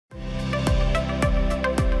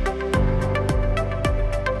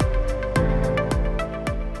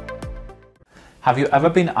Have you ever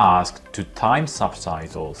been asked to time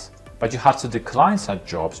subtitles, but you had to decline such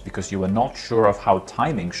jobs because you were not sure of how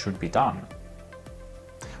timing should be done?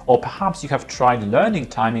 Or perhaps you have tried learning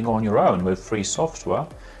timing on your own with free software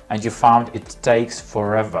and you found it takes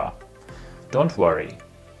forever. Don't worry,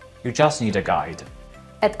 you just need a guide.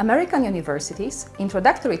 At American universities,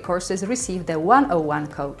 introductory courses receive the 101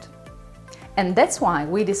 code. And that's why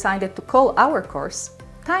we decided to call our course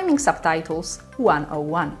Timing Subtitles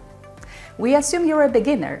 101. We assume you're a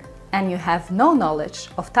beginner and you have no knowledge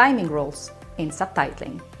of timing rules in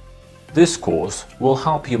subtitling. This course will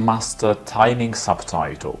help you master timing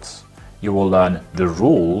subtitles. You will learn the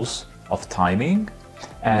rules of timing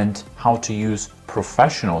and how to use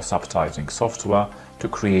professional subtitling software to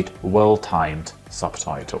create well-timed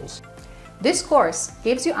subtitles. This course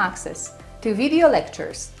gives you access to video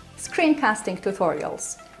lectures, screencasting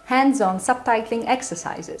tutorials, hands-on subtitling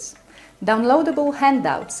exercises, downloadable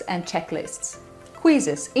handouts and checklists,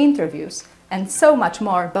 quizzes, interviews, and so much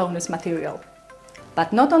more bonus material.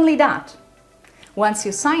 But not only that, once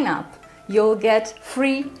you sign up, you'll get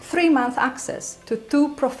free 3-month access to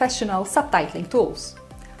 2 professional subtitling tools,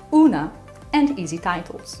 Una and Easy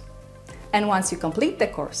Titles. And once you complete the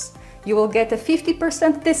course, you will get a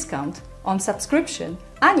 50% discount on subscription,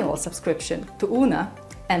 annual subscription to Una,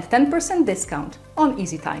 and 10% discount on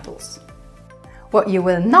Easy Titles. What you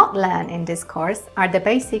will not learn in this course are the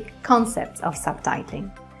basic concepts of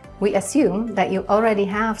subtitling. We assume that you already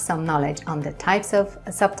have some knowledge on the types of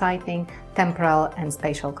subtitling, temporal and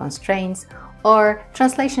spatial constraints, or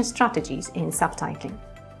translation strategies in subtitling.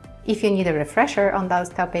 If you need a refresher on those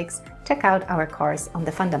topics, check out our course on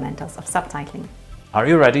the fundamentals of subtitling. Are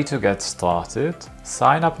you ready to get started?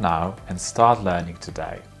 Sign up now and start learning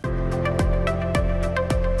today.